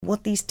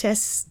what these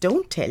tests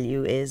don't tell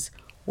you is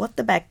what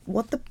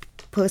the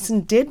person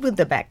did with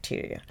the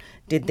bacteria.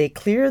 Did they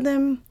clear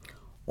them,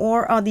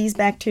 or are these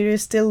bacteria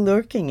still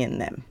lurking in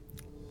them?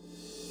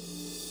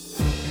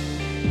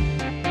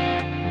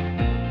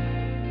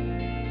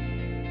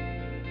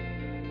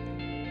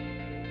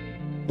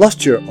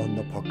 Last year on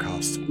the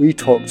podcast, we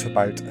talked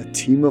about a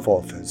team of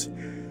authors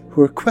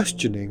who are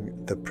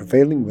questioning the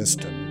prevailing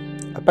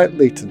wisdom about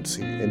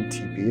latency in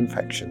TB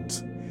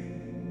infections.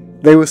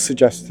 They were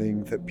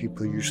suggesting that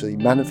people usually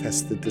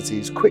manifest the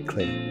disease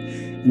quickly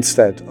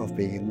instead of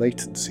being in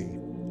latency,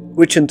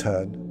 which in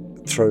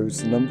turn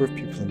throws the number of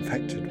people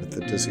infected with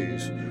the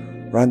disease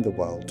around the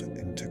world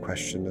into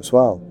question as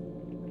well.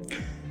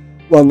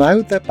 Well,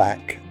 now they're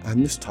back,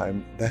 and this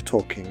time they're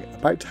talking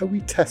about how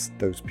we test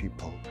those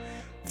people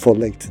for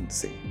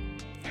latency.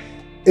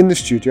 In the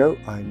studio,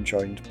 I'm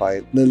joined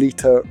by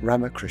Lalita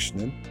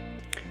Ramakrishnan,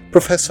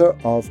 Professor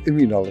of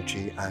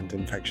Immunology and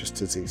Infectious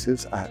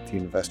Diseases at the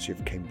University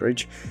of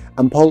Cambridge,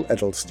 and Paul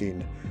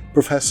Edelstein,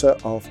 Professor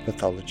of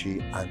Pathology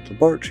and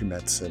Laboratory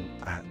Medicine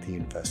at the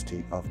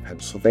University of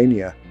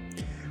Pennsylvania.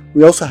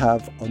 We also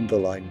have on the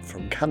line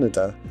from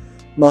Canada,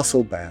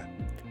 Marcel Baer,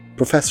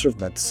 Professor of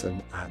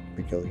Medicine at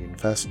McGill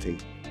University.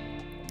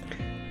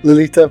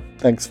 Lalita,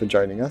 thanks for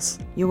joining us.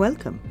 You're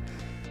welcome.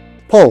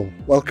 Paul,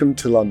 welcome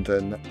to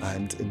London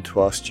and into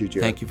our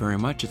studio. Thank you very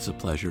much. It's a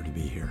pleasure to be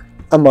here.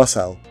 And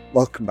Marcel,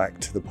 welcome back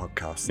to the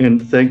podcast.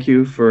 And thank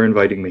you for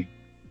inviting me.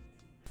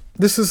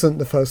 This isn't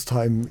the first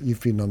time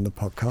you've been on the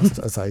podcast,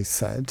 as I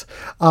said.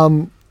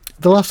 The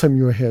last time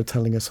you were here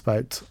telling us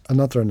about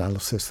another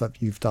analysis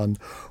that you've done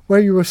where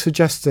you were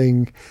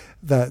suggesting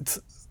that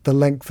the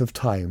length of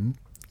time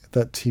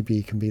that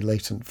TB can be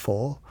latent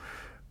for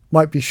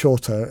might be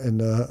shorter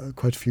in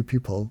quite a few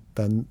people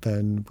than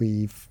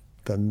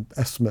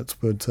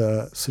estimates would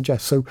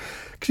suggest. So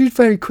could you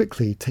very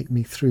quickly take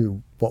me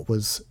through what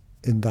was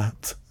in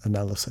that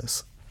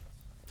analysis?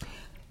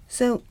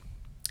 So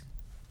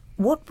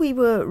what we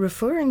were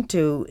referring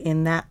to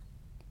in that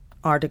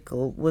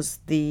article was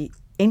the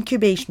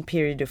incubation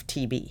period of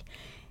TB.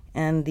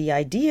 And the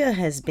idea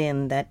has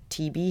been that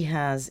TB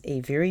has a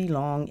very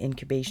long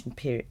incubation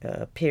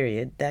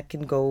period that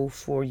can go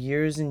for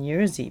years and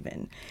years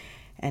even,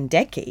 and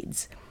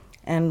decades.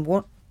 And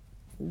what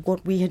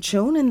we had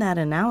shown in that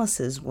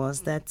analysis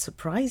was that,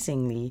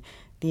 surprisingly,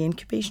 the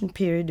incubation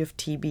period of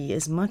TB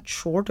is much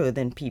shorter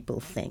than people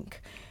think.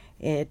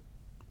 It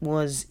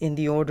was in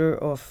the order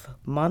of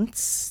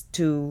months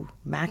to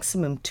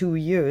maximum 2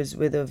 years,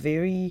 with a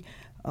very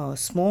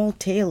small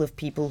tail of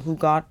people who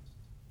got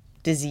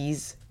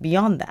disease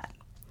beyond that.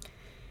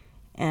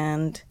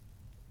 And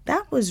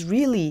that was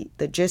really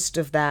the gist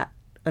of that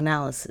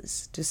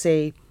analysis, to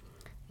say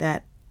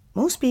that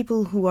most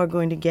people who are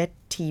going to get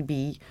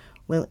TB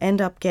will end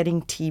up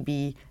getting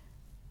TB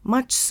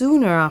much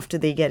sooner after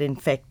they get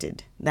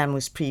infected than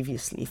was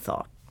previously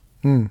thought.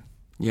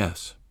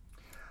 Yes.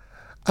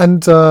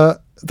 And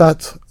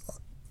that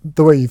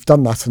the way you've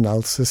done that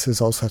analysis is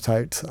all set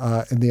out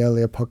in the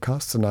earlier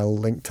podcast, and I'll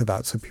link to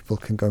that so people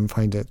can go and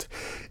find it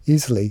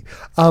easily.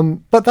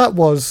 But that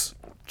was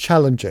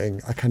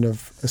challenging a kind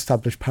of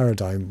established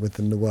paradigm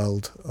within the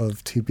world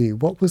of TB.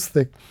 What was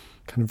the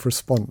kind of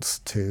response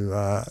to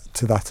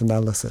that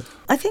analysis?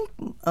 I think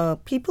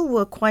people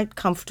were quite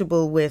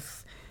comfortable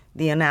with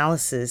the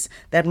analysis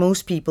that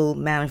most people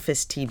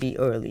manifest TB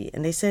early.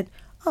 And they said,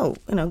 oh,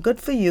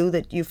 good for you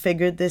that you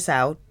figured this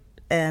out,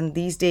 and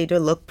these data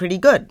look pretty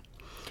good.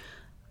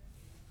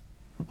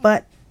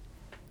 But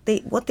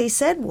what they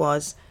said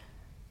was,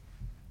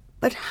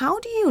 but how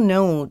do you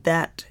know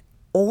that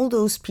all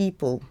those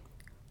people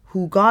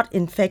who got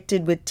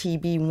infected with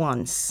TB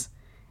once,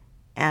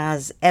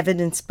 as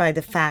evidenced by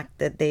the fact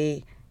that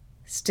they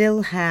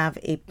still have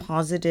a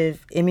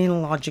positive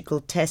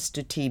immunological test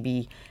to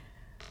TB,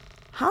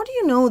 how do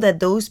you know that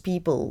those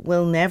people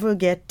will never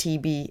get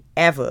TB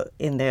ever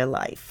in their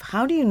life?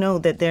 How do you know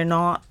that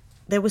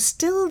there was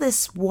still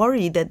this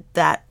worry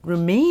that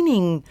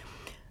remaining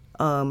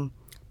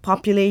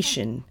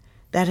population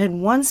that had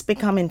once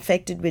become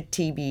infected with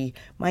TB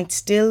might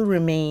still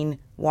remain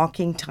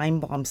walking time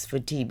bombs for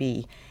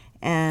TB.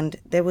 And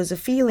there was a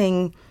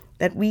feeling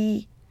that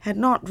we had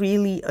not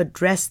really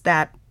addressed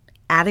that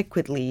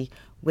adequately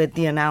with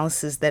the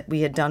analysis that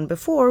we had done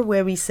before,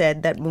 where we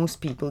said that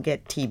most people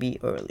get TB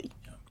early.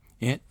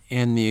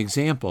 And the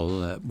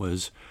example that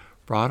was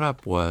brought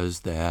up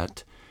was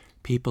that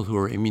people who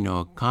are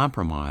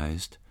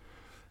immunocompromised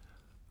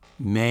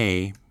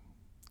may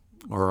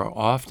or are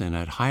often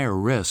at higher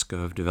risk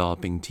of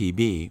developing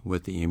TB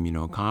with the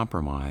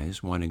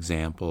immunocompromise. One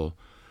example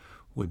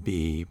would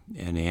be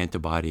an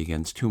antibody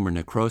against tumor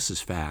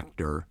necrosis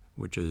factor,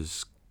 which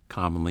is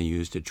commonly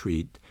used to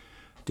treat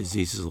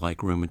diseases like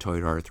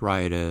rheumatoid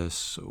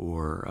arthritis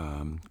or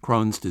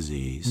Crohn's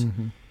disease.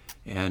 Mm-hmm.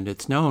 And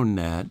it's known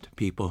that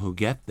people who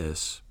get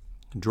this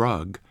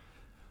drug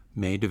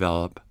may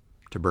develop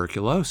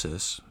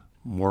tuberculosis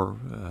more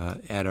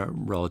at a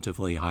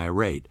relatively high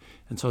rate.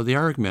 And so the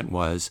argument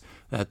was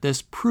that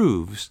this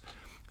proves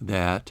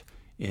that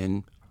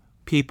in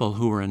people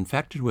who are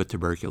infected with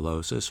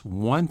tuberculosis,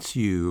 once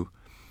you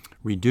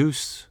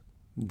reduce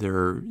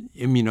their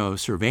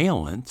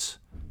immunosurveillance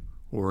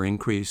or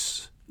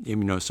increase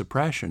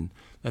immunosuppression,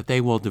 that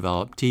they will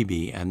develop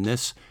TB. And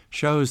this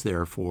shows,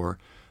 therefore,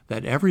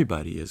 that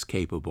everybody is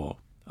capable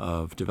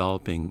of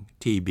developing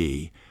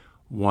TB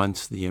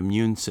once the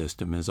immune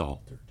system is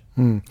altered.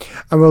 And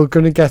we're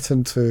going to get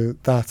into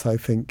that, I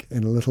think,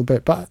 in a little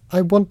bit. But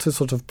I want to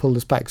sort of pull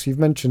this back. So you've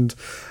mentioned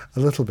a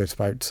little bit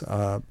about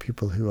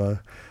people who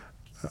are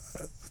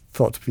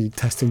thought to be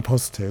testing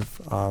positive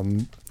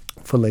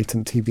for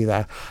latent TB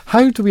there.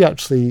 How do we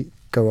actually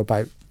go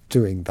about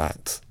doing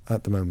that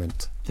at the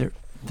moment?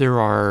 There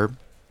are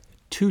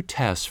two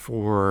tests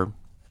for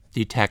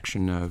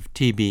detection of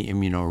TB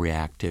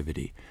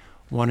immunoreactivity.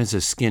 One is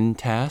a skin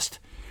test.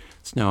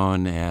 It's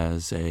known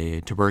as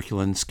a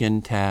tuberculin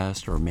skin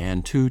test or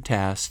MAN2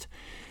 test,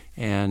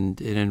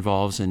 and it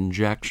involves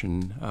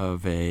injection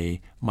of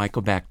a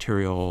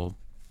mycobacterial,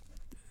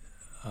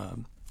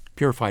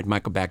 purified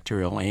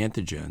mycobacterial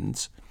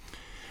antigens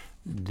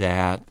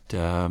that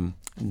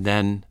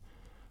then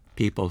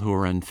people who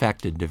are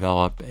infected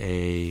develop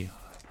a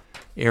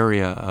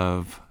area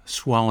of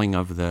swelling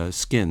of the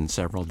skin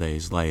several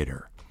days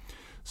later.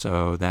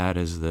 So that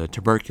is the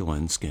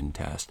tuberculin skin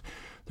test.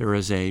 There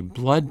is a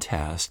blood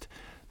test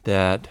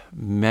that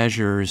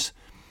measures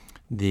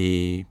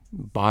the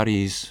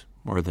body's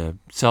or the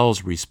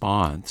cell's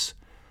response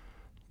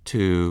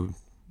to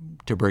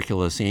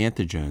tuberculous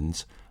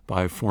antigens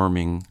by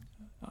forming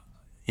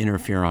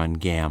interferon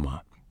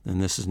gamma.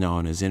 And this is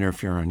known as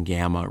interferon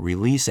gamma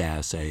release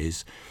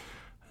assays,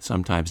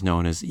 sometimes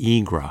known as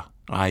IGRA,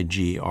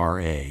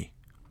 I-G-R-A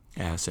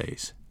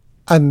assays.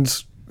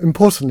 And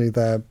importantly,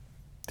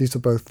 these are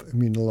both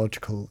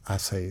immunological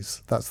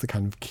assays. That's the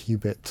kind of key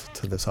bit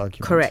to this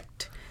argument.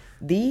 Correct.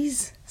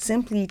 These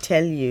simply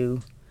tell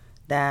you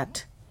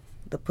that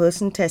the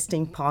person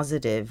testing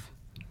positive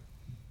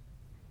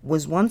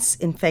was once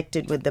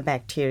infected with the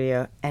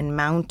bacteria and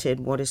mounted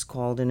what is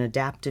called an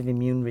adaptive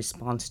immune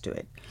response to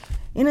it.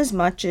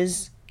 Inasmuch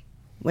as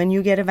when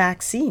you get a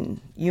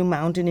vaccine, you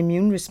mount an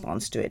immune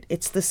response to it.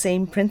 It's the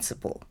same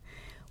principle.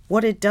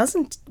 What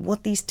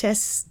these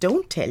tests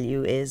don't tell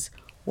you is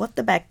what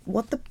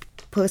the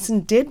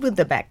person did with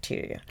the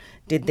bacteria.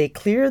 Did they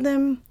clear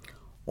them,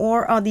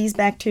 or are these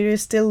bacteria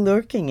still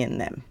lurking in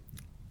them?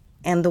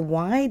 And the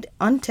wide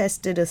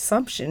untested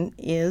assumption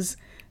is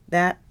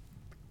that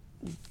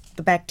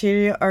the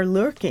bacteria are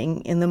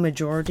lurking in the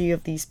majority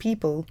of these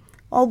people,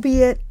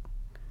 albeit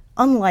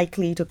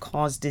unlikely to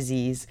cause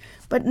disease.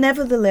 But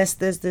nevertheless,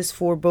 there's this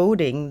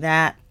foreboding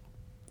that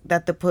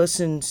the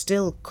person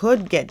still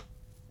could get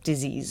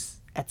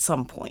disease at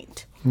some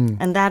point.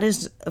 And that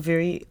is a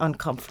very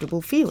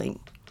uncomfortable feeling.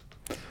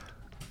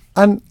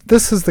 And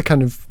this is the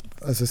kind of,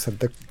 as I said,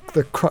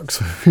 the crux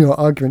of your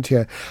argument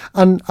here.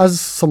 And as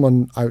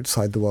someone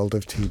outside the world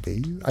of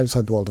TB,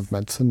 outside the world of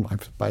medicine, I'm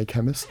a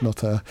biochemist,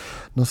 not a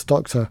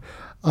doctor,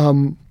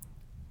 kind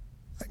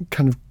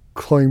of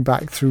clawing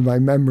back through my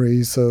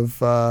memories of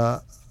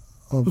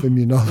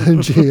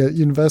immunology at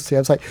university, I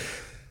was like,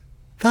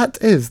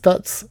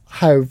 that's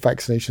how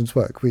vaccinations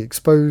work. We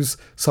expose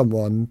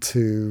someone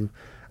to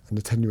an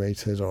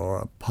attenuated or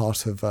a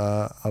part of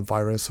a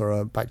virus or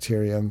a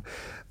bacterium.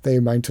 They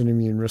mount an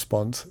immune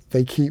response.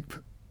 They keep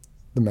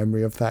the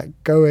memory of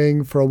that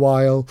going for a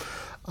while.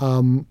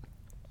 And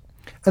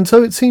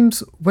so it seems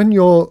when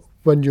your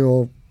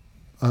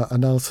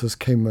analysis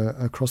came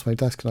across my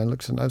desk and I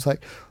looked at it, I was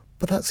like,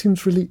 but that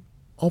seems really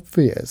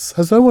obvious.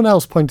 Has no one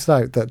else pointed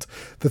out that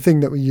the thing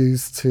that we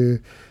use to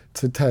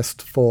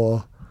test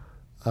for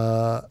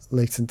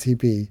latent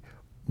TB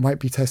might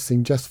be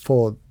testing just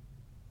for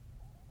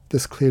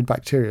this cleared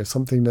bacteria,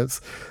 something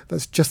that's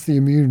just the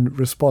immune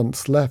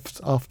response left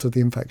after the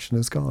infection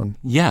is gone?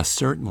 Yes,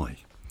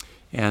 certainly.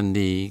 And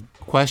the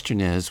question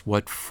is,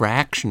 what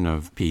fraction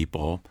of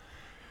people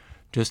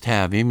just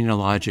have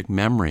immunologic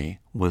memory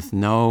with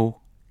no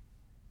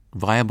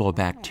viable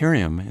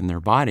bacterium in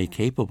their body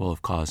capable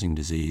of causing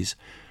disease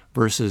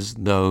versus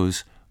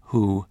those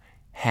who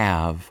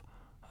have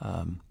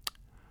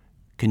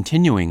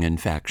continuing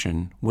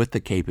infection with the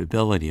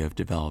capability of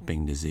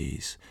developing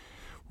disease?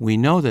 We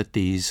know that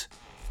these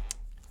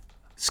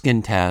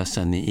skin tests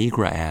and the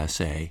IGRA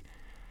assay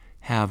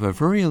have a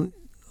very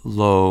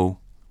low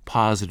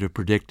positive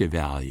predictive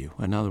value.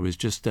 In other words,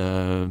 just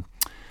less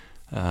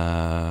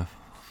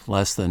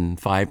than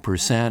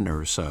 5%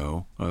 or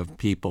so of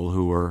people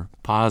who are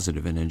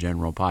positive in a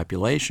general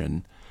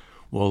population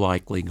will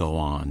likely go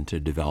on to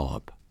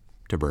develop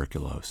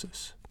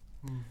tuberculosis.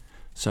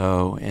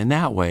 So in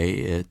that way,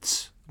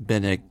 it's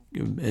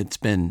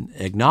been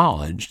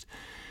acknowledged.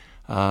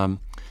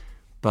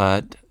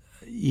 But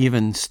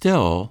even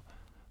still,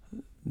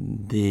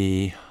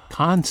 the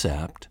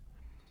concept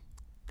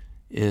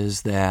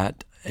is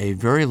that a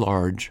very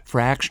large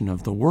fraction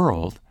of the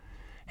world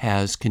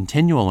has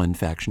continual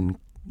infection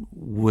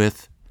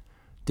with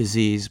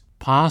disease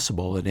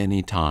possible at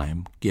any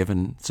time,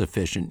 given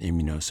sufficient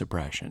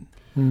immunosuppression.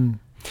 And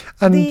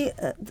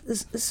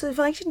So if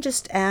I can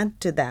just add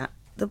to that,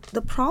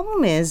 the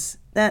problem is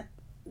that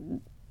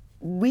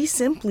we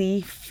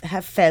simply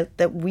have felt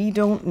that we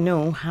don't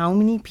know how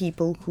many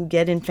people who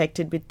get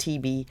infected with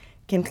TB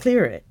can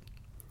clear it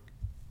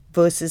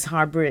versus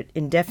harbor it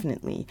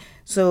indefinitely.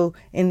 So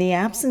in the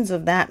absence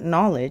of that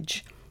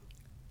knowledge,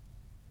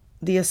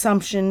 the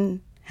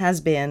assumption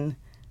has been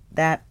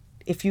that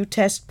if you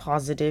test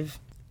positive,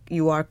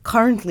 you are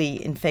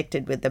currently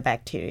infected with the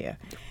bacteria.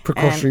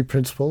 Precautionary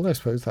principle, I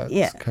suppose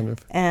that's kind of...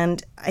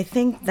 And I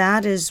think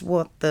that is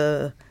what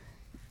the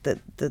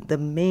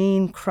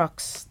main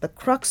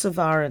crux of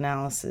our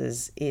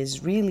analysis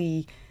is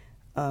really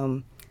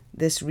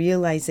this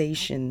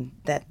realization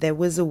that there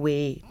was a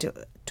way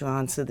to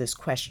answer this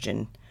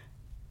question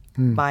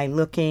by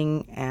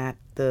looking at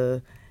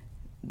the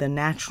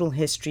natural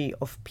history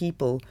of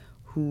people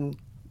who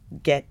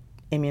get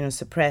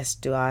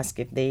immunosuppressed to ask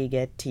if they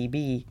get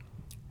TB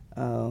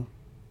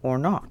or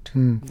not.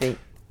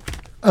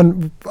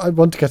 And I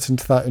want to get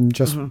into that in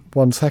just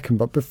 1 second,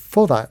 but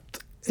before that,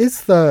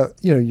 is there,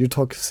 you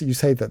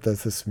say that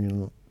there's this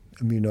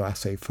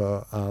immunoassay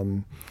for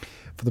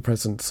the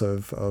presence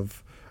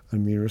of an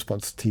immune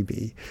response to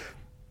TB.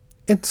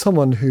 In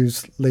someone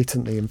who's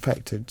latently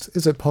infected,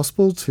 is it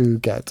possible to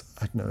get,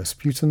 a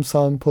sputum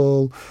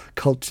sample,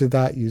 culture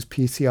that, use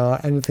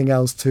PCR, anything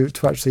else to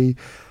actually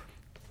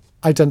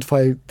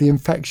identify the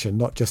infection,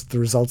 not just the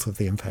result of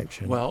the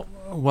infection?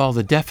 Well,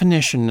 the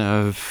definition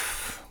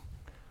of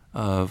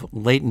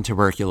latent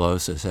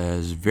tuberculosis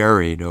has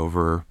varied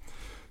over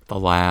the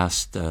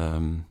last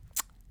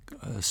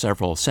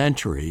several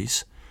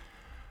centuries.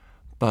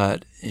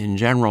 But in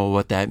general,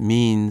 what that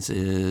means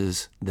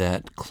is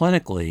that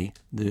clinically,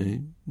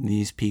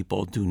 these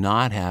people do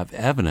not have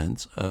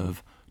evidence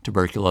of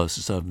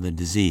tuberculosis of the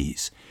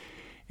disease.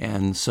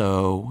 And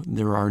so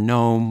there are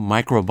no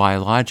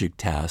microbiologic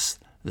tests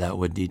that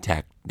would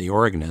detect the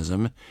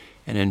organism.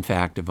 And in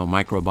fact, if a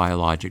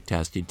microbiologic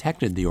test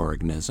detected the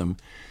organism,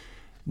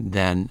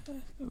 then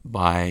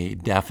by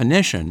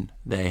definition,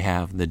 they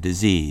have the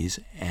disease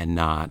and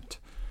not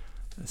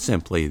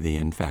simply the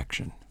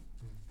infection.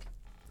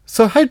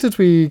 So how did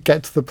we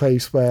get to the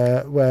place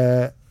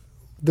where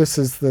this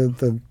is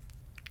the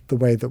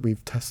way that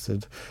we've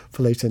tested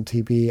for latent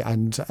TB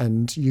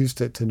and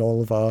used it in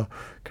all of our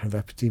kind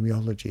of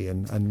epidemiology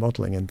and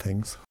modeling and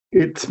things?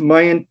 It's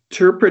my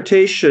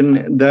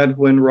interpretation that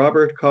when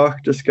Robert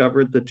Koch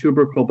discovered the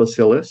tubercle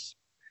bacillus,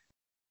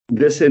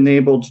 this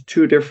enabled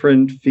two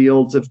different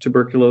fields of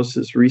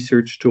tuberculosis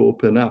research to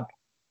open up.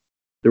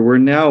 There were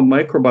now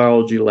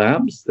microbiology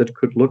labs that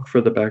could look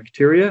for the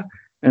bacteria,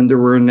 and there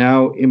were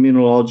now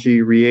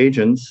immunology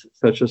reagents,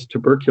 such as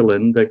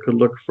tuberculin, that could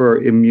look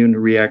for immune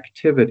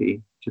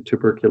reactivity to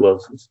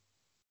tuberculosis.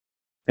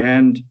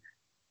 And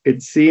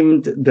it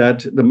seemed that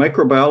the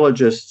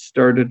microbiologists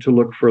started to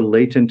look for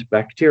latent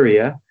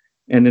bacteria.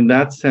 And in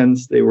that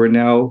sense, they were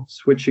now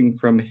switching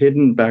from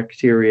hidden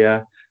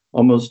bacteria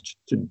almost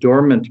to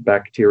dormant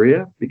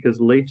bacteria, because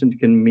latent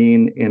can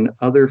mean in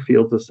other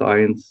fields of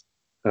science,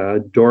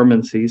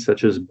 dormancy,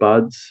 such as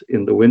buds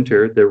in the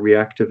winter that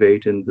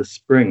reactivate in the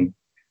spring.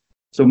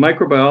 So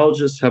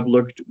microbiologists have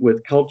looked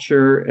with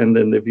culture, and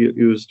then they've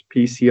used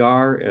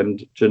PCR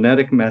and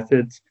genetic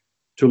methods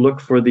to look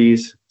for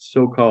these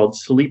so-called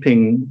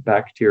sleeping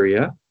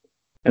bacteria.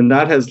 And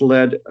that has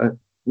led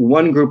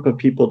one group of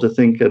people to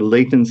think that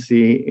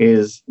latency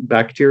is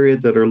bacteria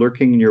that are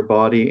lurking in your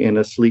body in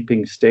a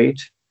sleeping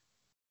state,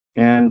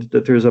 and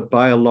that there's a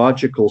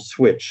biological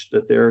switch,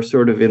 that they're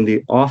sort of in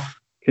the off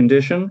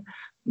condition,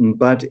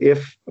 but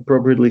if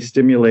appropriately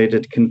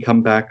stimulated, can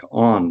come back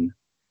on.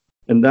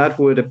 And that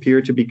would appear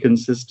to be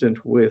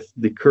consistent with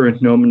the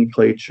current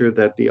nomenclature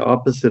that the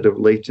opposite of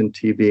latent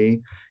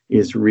TB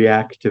is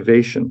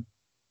reactivation.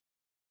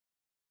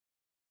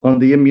 On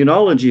the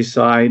immunology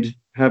side,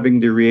 having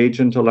the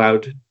reagent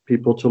allowed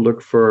people to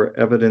look for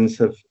evidence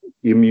of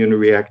immune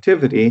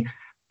reactivity,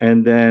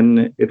 and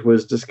then it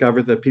was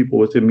discovered that people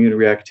with immune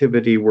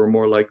reactivity were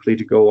more likely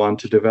to go on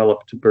to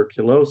develop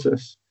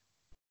tuberculosis.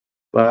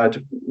 But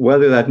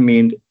whether that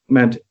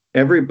meant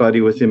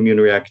everybody with immune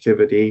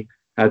reactivity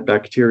had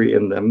bacteria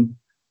in them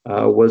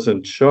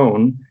wasn't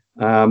shown.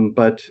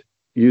 But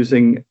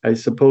using, I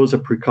suppose, a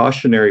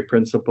precautionary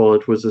principle,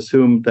 it was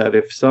assumed that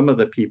if some of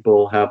the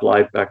people have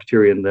live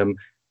bacteria in them,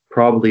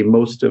 probably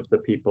most of the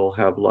people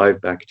have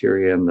live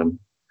bacteria in them.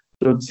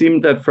 So it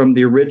seemed that from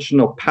the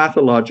original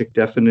pathologic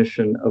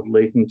definition of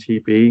latent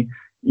TB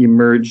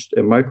emerged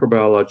a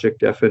microbiologic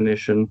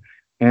definition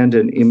and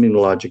an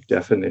immunologic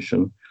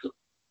definition.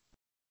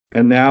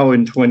 And now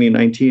in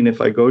 2019, if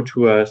I go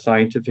to a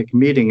scientific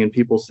meeting and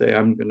people say,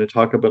 I'm going to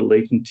talk about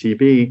latent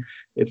TB,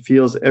 it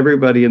feels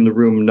everybody in the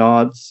room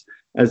nods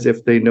as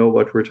if they know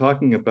what we're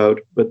talking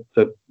about, but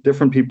the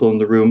different people in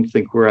the room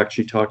think we're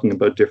actually talking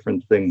about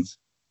different things.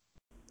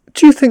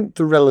 Do you think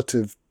the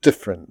relative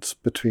difference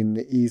between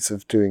the ease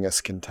of doing a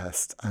skin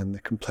test and the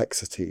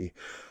complexity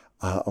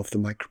of the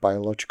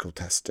microbiological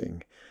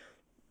testing,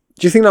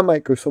 do you think that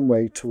might go some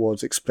way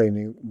towards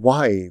explaining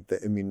why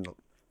the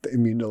the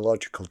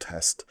immunological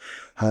test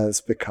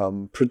has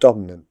become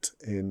predominant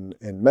in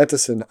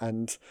medicine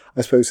and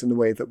I suppose in the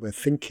way that we're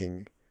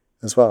thinking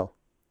as well.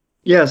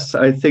 Yes,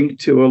 I think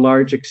to a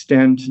large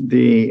extent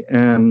the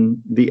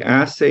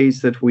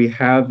assays that we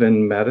have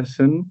in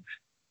medicine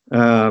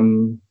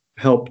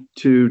help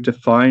to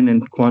define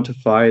and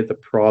quantify the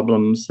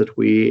problems that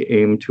we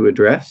aim to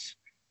address.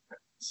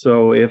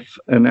 So if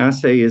an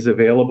assay is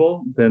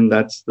available, then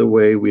that's the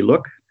way we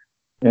look.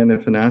 And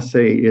if an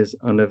assay is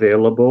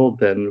unavailable,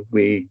 then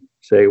we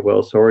say,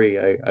 well,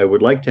 sorry, I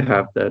would like to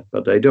have that,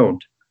 but I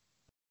don't.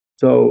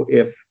 So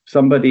if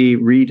somebody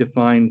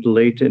redefined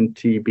latent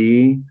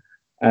TB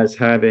as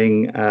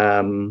having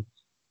an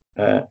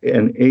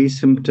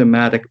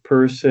asymptomatic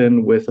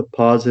person with a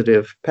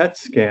positive PET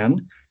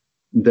scan,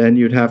 then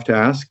you'd have to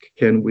ask,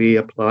 can we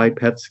apply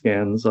PET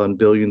scans on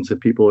billions of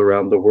people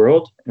around the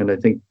world? And I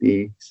think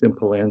the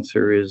simple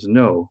answer is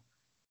no.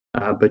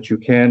 But you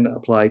can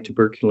apply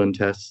tuberculin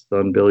tests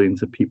on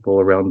billions of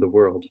people around the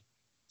world.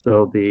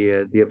 So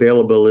the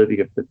availability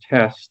of the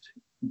test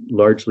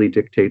largely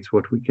dictates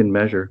what we can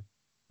measure.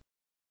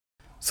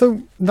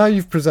 So now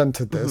you've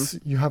presented this,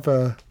 you have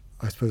an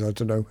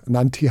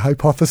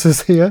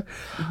anti-hypothesis here.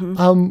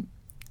 In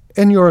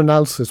your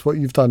analysis, what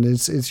you've done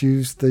is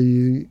use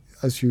the,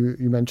 as you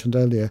mentioned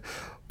earlier,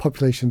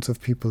 populations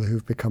of people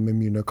who've become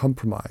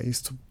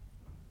immunocompromised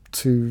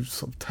to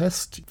sort of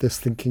test this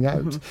thinking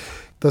out.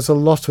 There's a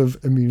lot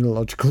of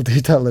immunological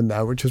detail in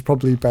there, which is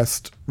probably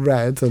best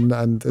read,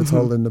 and it's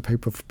all in the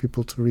paper for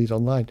people to read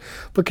online.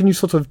 But can you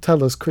sort of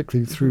tell us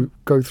quickly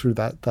go through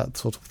that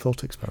sort of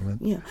thought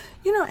experiment? Yeah.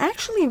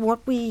 Actually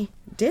what we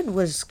did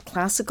was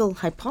classical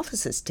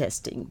hypothesis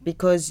testing,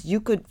 because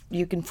you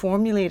can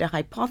formulate a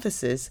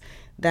hypothesis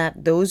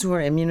that those who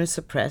are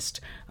immunosuppressed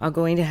are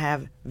going to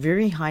have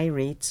very high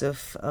rates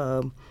of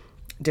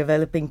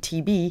developing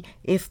TB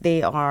if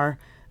they are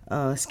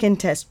skin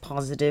test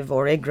positive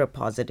or IGRA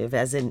positive,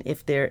 as in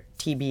if they're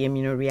TB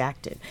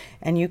immunoreactive.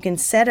 And you can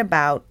set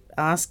about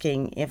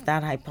asking if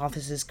that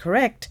hypothesis is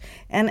correct.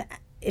 And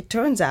it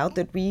turns out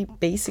that we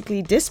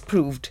basically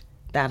disproved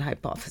that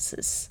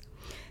hypothesis,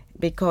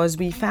 because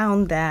we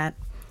found that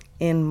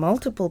in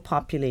multiple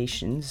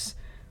populations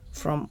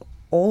from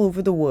all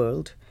over the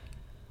world,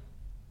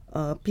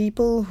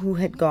 people who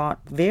had got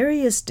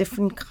various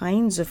different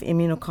kinds of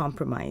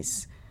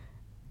immunocompromise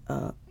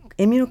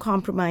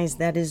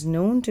that is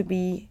known to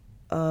be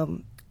a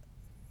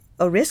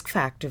risk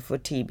factor for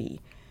TB.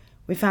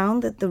 We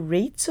found that the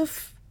rates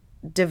of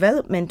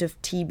development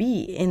of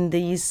TB in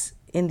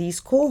these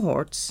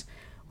cohorts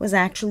was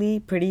actually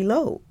pretty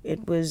low.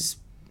 It was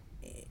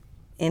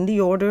in the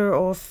order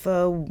of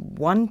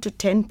 1 to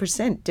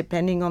 10%,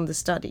 depending on the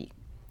study.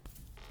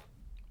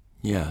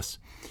 Yes.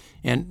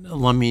 And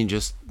let me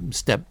just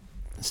step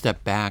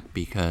back,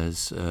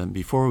 because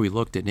before we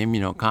looked at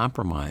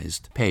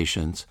immunocompromised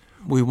patients,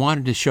 we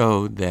wanted to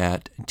show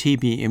that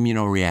TB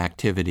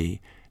immunoreactivity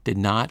did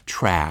not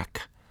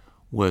track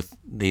with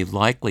the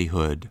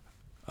likelihood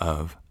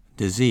of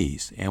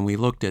disease. And we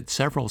looked at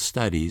several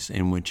studies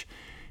in which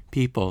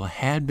people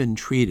had been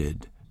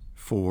treated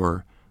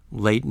for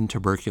latent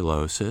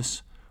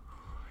tuberculosis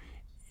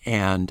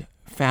and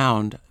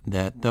found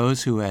that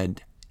those who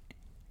had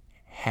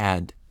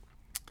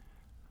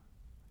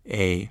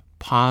a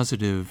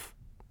positive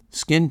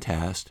skin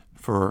test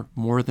for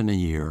more than a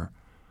year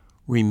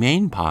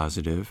remain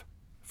positive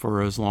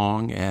for as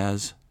long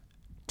as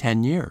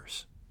 10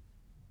 years.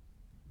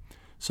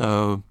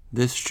 So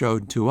this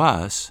showed to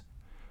us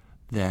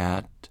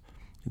that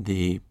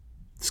the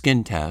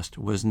skin test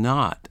was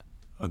not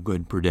a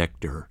good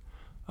predictor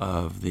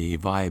of the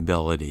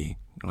viability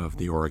of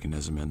the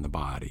organism in the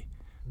body,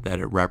 that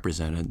it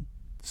represented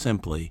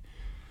simply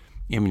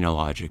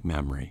immunologic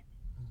memory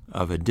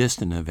of a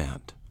distant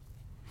event.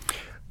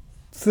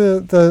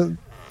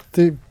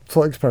 The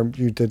thought experiment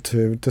you did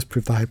to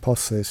disprove the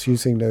hypothesis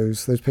using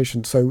those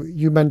patients. So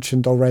you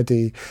mentioned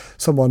already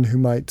someone who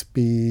might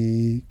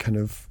be kind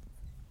of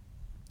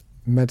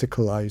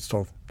medicalized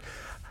or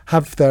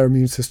have their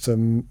immune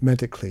system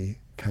medically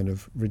kind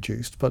of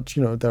reduced. But,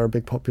 there are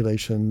big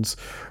populations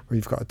where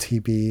you've got a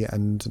TB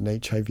and an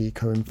HIV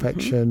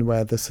co-infection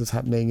where this is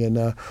happening in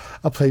a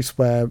place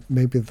where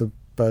maybe the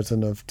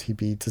burden of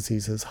TB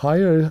disease is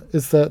higher.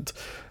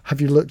 Have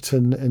you looked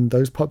in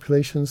those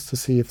populations to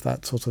see if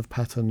that sort of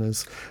pattern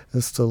is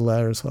still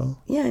there as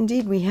well? Yeah,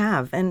 indeed we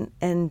have, and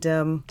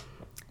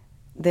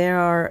there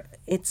are.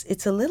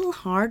 It's a little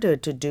harder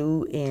to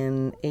do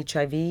in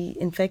HIV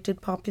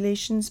infected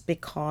populations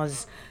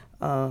because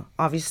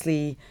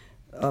obviously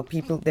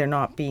people, they're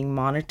not being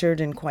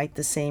monitored in quite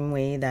the same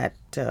way that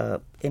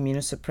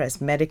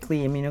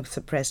medically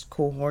immunosuppressed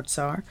cohorts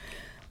are,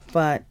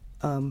 but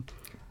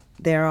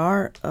there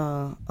are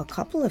a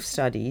couple of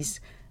studies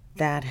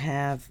that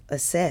have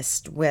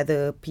assessed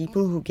whether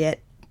people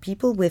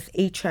with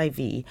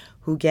HIV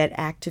who get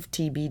active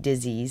TB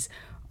disease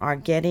are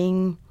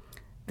getting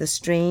the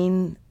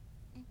strain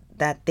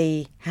that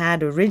they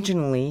had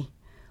originally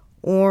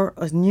or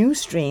a new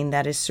strain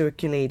that is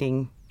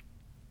circulating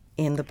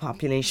in the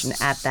population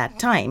at that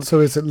time. So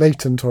is it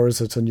latent or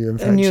is it a new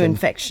infection? A new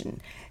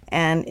infection.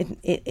 And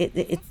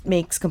it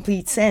makes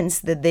complete sense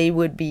that they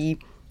would be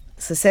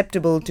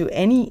susceptible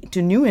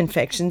to new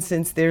infections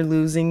since they're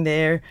losing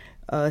their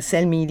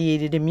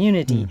cell-mediated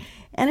immunity.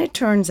 And it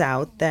turns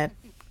out that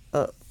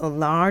a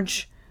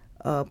large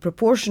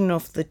proportion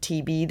of the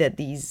TB that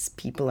these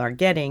people are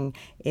getting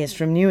is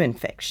from new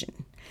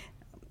infection.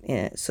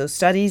 So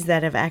studies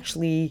that have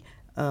actually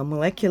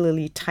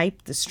molecularly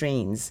typed the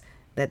strains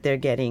that they're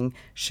getting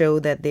show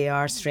that they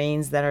are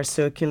strains that are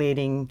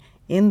circulating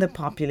in the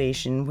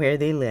population where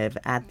they live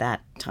at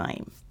that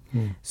time.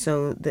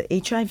 So the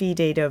HIV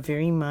data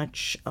very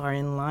much are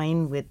in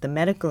line with the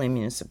medical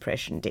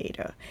immunosuppression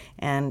data,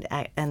 and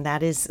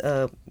that is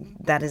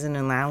an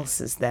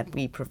analysis that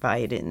we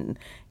provide in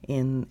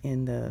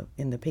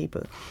the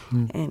paper,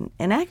 and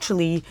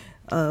actually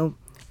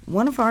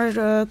one of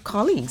our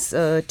colleagues,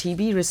 a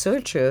TB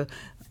researcher,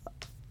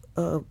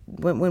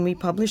 when we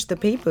published the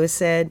paper,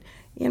 said,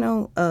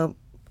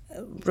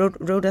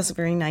 wrote us a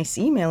very nice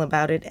email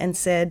about it and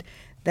said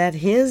that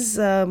his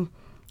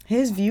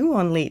view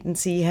on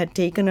latency had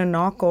taken a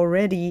knock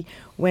already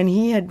when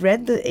he had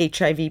read the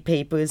HIV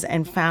papers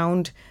and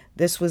found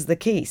this was the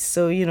case.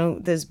 So,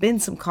 there's been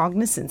some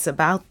cognizance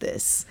about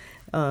this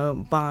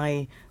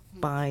by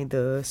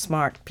the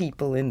smart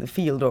people in the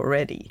field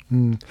already.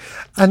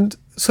 And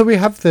so we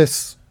have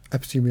this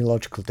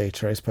epidemiological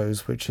data, I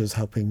suppose, which is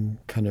helping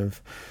kind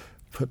of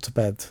put to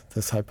bed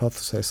this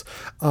hypothesis.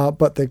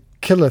 But the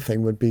killer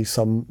thing would be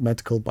some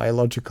medical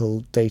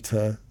biological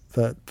data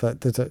that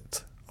did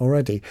it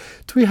already.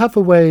 Do we have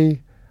a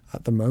way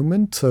at the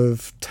moment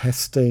of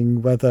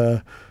testing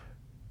whether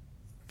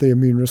the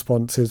immune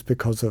response is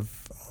because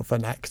of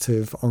an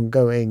active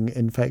ongoing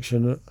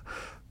infection,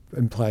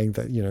 implying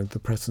that, the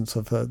presence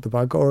of the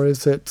bug, or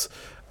is it,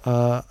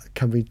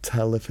 can we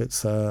tell if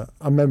it's a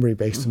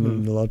memory-based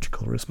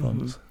immunological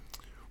response?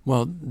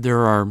 Well,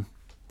 there are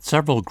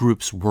several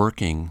groups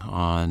working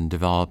on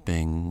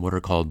developing what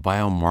are called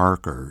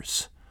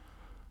biomarkers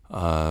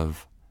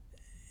of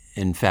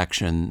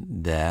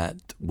infection that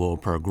will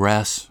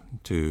progress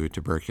to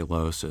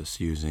tuberculosis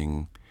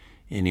using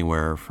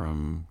anywhere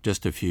from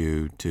just a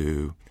few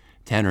to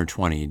 10 or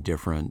 20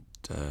 different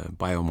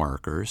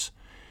biomarkers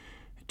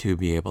to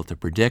be able to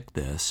predict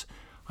this.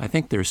 I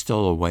think there's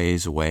still a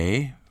ways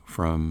away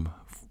from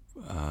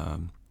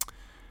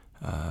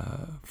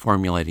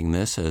formulating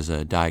this as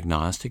a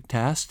diagnostic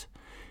test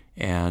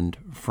and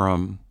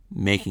from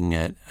making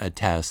it a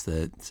test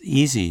that's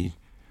easy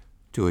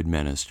to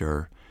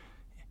administer,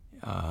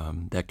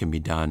 that can be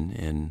done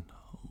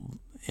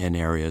in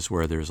areas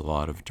where there's a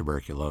lot of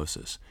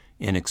tuberculosis.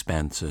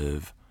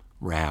 Inexpensive,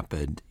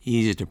 rapid,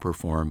 easy to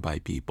perform by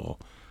people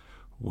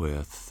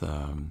with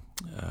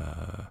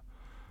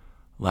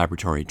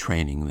laboratory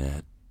training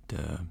that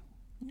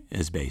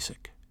is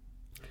basic.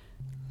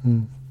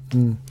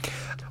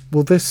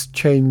 Will this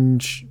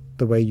change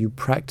the way you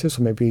practice,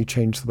 or maybe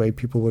change the way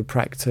people would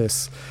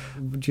practice?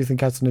 Do you think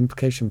that's an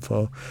implication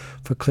for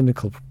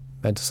clinical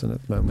medicine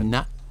at the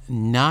moment?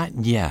 Not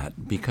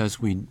yet,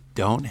 because we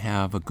don't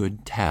have a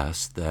good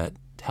test that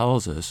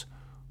tells us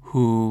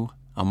who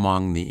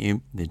among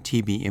the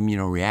TB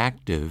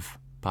immunoreactive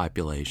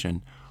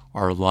population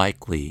are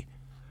likely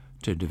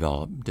to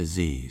develop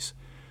disease.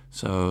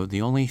 So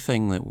the only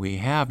thing that we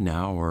have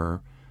now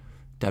are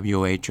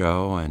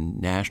WHO and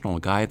national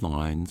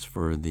guidelines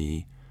for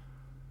the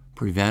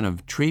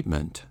preventive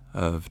treatment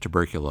of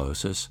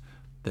tuberculosis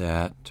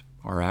that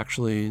are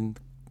actually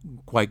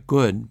quite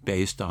good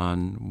based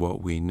on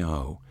what we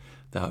know.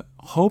 The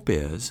hope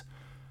is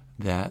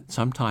that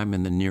sometime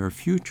in the near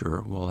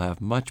future we'll have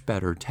much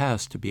better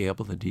tests to be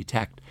able to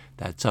detect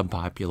that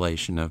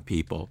subpopulation of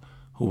people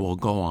who will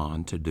go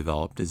on to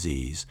develop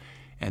disease,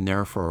 and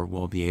therefore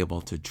we'll be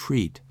able to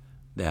treat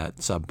that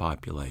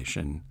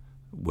subpopulation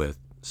with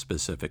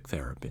specific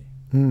therapy.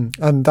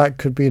 And that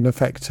could be an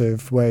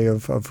effective way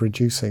of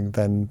reducing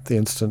then the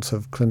incidence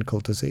of clinical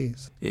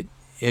disease.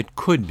 It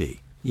could be,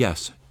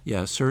 yes,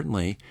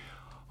 certainly.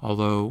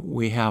 Although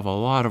we have a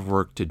lot of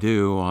work to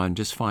do on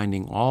just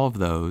finding all of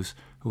those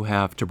who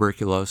have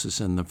tuberculosis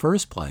in the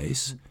first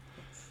place.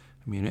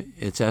 I mean,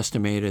 it's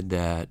estimated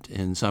that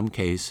in some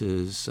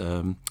cases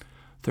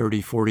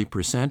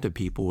 30-40% of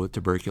people with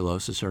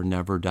tuberculosis are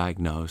never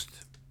diagnosed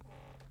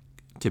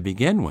to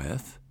begin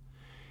with.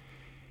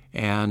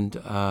 And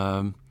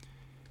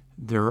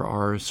there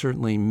are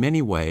certainly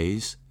many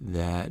ways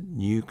that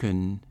you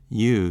can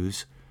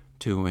use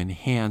to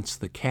enhance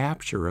the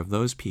capture of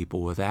those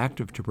people with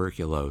active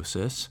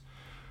tuberculosis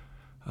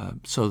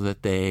so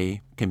that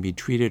they can be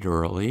treated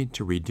early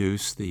to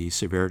reduce the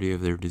severity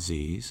of their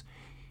disease,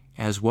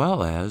 as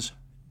well as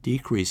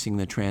decreasing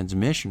the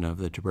transmission of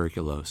the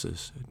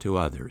tuberculosis to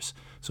others.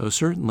 So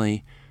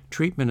certainly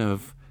treatment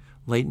of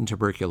latent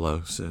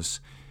tuberculosis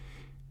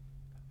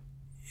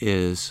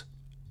is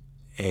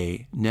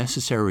a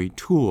necessary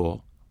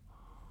tool,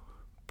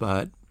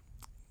 but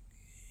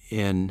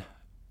in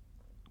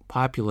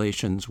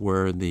populations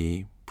where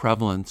the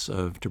prevalence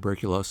of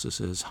tuberculosis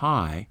is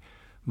high,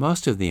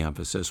 most of the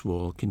emphasis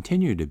will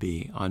continue to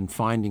be on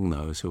finding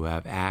those who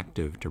have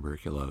active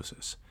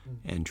tuberculosis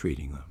and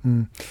treating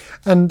them.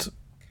 And,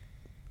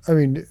 I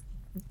mean,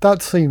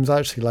 that seems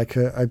actually like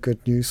a good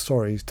news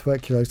story.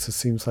 Tuberculosis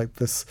seems like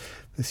this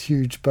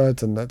huge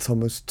burden that's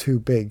almost too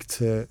big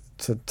to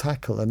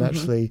tackle, and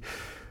actually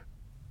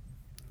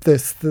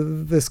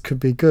this could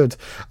be good.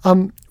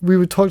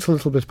 We talked a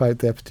little bit about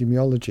the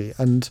epidemiology,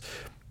 and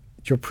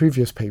your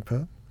previous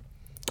paper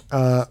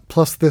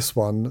plus this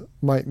one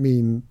might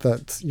mean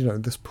that, you know,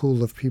 this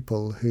pool of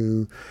people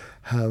who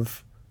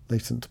have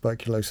latent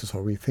tuberculosis,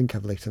 or we think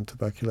have latent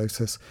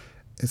tuberculosis,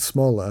 is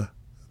smaller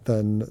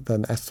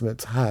than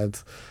estimates had.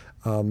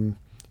 You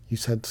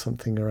said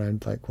something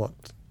around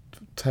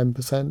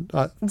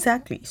 10%?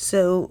 Exactly.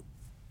 So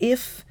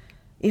if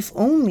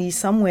only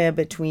somewhere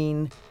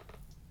between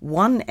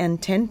 1 and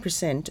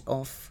 10%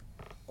 of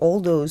all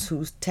those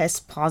who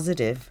test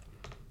positive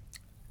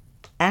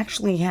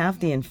actually have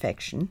the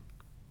infection,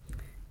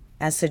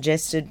 as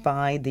suggested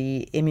by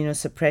the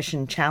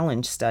immunosuppression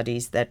challenge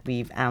studies that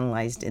we've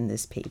analyzed in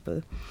this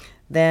paper,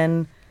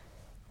 then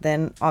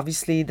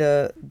obviously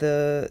the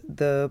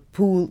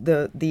pool,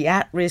 the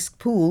at-risk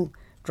pool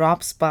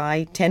drops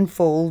by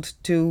 10-fold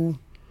to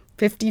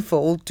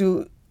 50-fold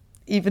to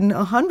even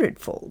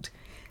 100-fold.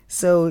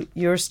 So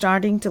you're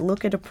starting to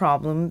look at a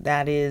problem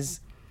that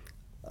is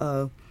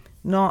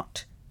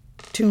not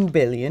 2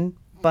 billion,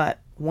 but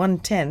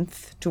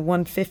 1/10 to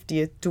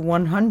 1/50th to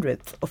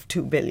 100th of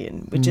 2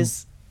 billion, which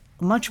is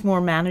a much more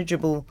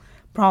manageable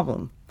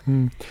problem.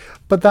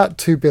 But that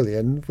 2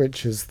 billion,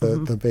 which is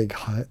the big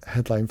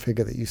headline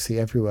figure that you see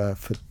everywhere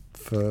for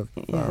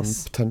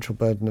potential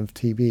burden of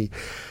TB,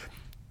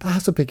 that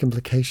has a big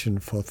implication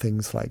for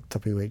things like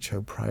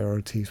WHO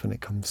priorities when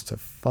it comes to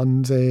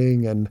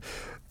funding and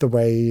the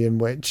way in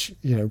which,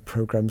 you know,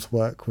 programs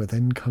work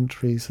within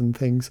countries and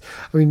things.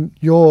 I mean,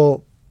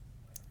 your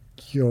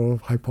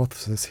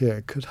hypothesis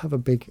here could have a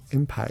big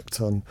impact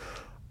on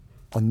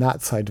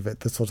that side of it,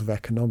 the sort of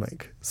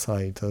economic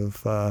side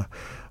of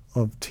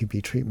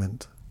TB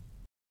treatment.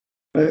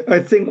 I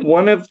think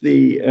one of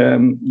the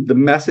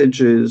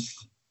messages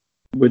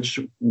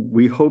which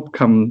we hope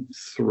come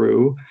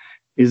through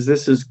is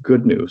this is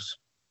good news.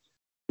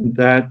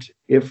 That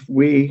if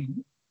we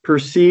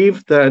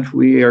perceive that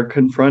we are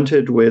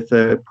confronted with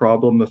a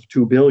problem of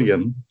 2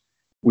 billion,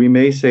 we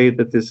may say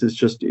that this is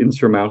just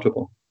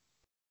insurmountable.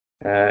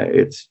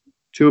 It's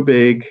too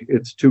big,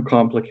 it's too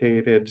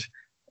complicated,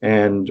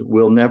 and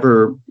we'll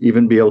never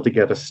even be able to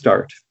get a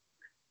start.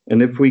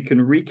 And if we can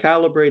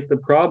recalibrate the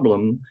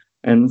problem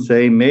and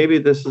say, maybe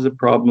this is a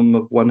problem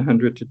of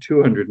 100 to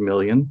 200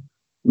 million,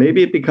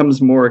 maybe it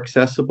becomes more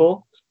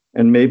accessible,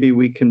 and maybe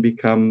we can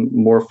become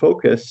more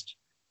focused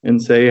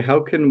and say, how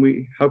can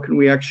we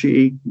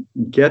actually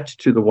get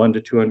to the 1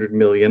 to 200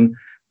 million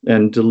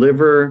and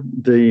deliver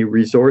the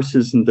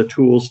resources and the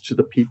tools to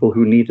the people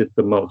who need it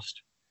the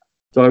most?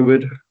 So I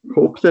would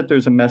hope that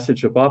there's a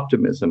message of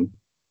optimism.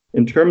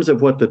 In terms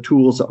of what the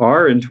tools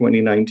are in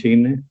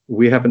 2019,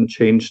 we haven't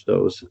changed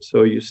those.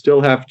 So you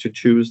still have to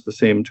choose the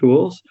same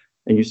tools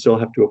and you still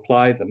have to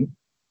apply them.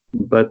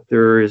 But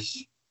there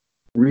is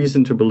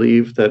reason to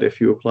believe that if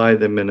you apply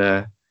them in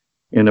a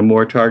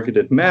more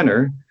targeted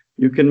manner,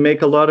 you can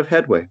make a lot of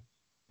headway.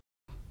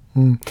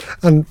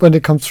 And when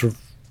it comes to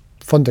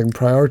funding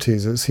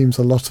priorities, it seems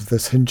a lot of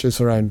this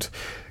hinges around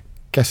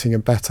getting a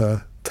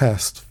better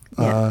test.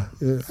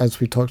 As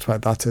we talked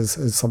about, that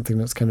is something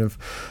that's kind of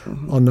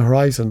on the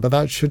horizon, but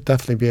that should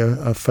definitely be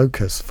a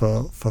focus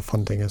for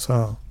funding as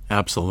well.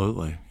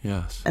 Absolutely,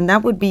 yes. And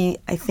that would be,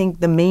 I think,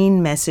 the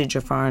main message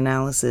of our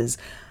analysis.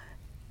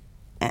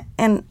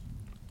 And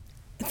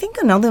I think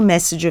another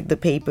message of the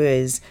paper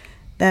is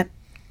that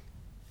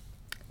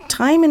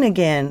time and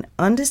again,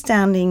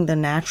 understanding the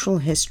natural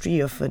history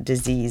of a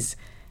disease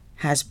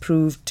has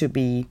proved to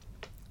be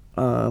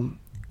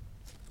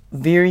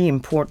very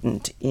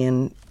important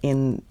in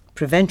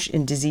prevention,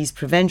 in disease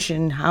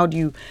prevention. How do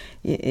you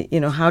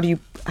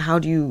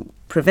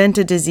prevent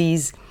a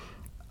disease?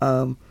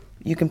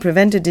 You can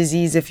prevent a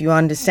disease if you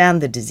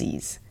understand the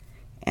disease,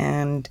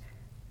 and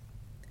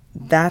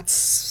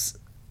that's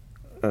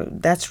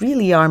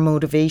really our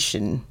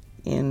motivation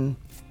in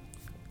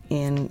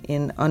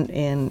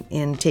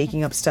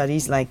taking up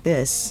studies like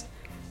this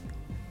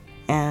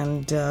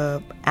and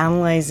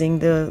analyzing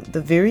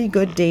the very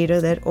good data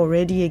that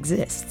already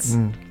exists.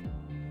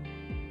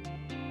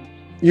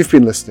 You've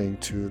been listening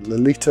to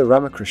Lalita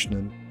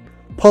Ramakrishnan,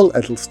 Paul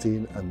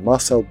Edelstein and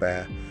Marcel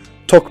Baer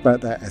talk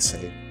about their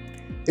essay,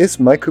 Is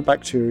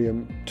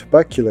Mycobacterium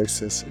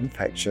Tuberculosis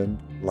Infection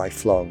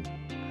Lifelong?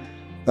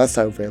 That's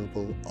now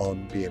available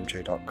on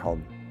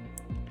bmj.com.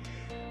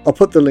 I'll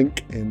put the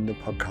link in the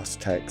podcast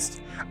text,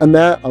 and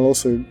there I'll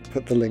also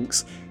put the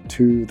links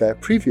to their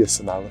previous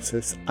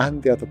analysis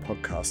and the other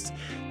podcasts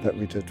that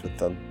we did with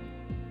them.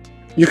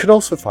 You can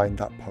also find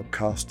that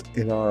podcast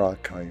in our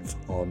archive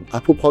on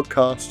Apple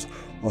Podcasts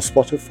or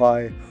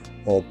Spotify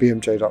or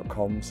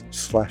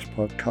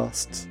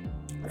bmj.com/podcasts.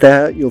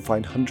 There you'll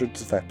find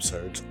hundreds of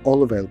episodes,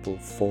 all available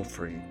for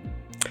free.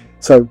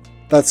 So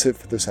That's it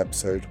for this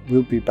episode.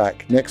 We'll be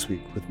back next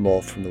week with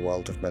more from the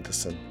world of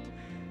medicine.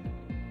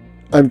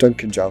 I'm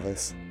Duncan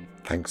Jarvis.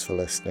 Thanks for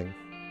listening.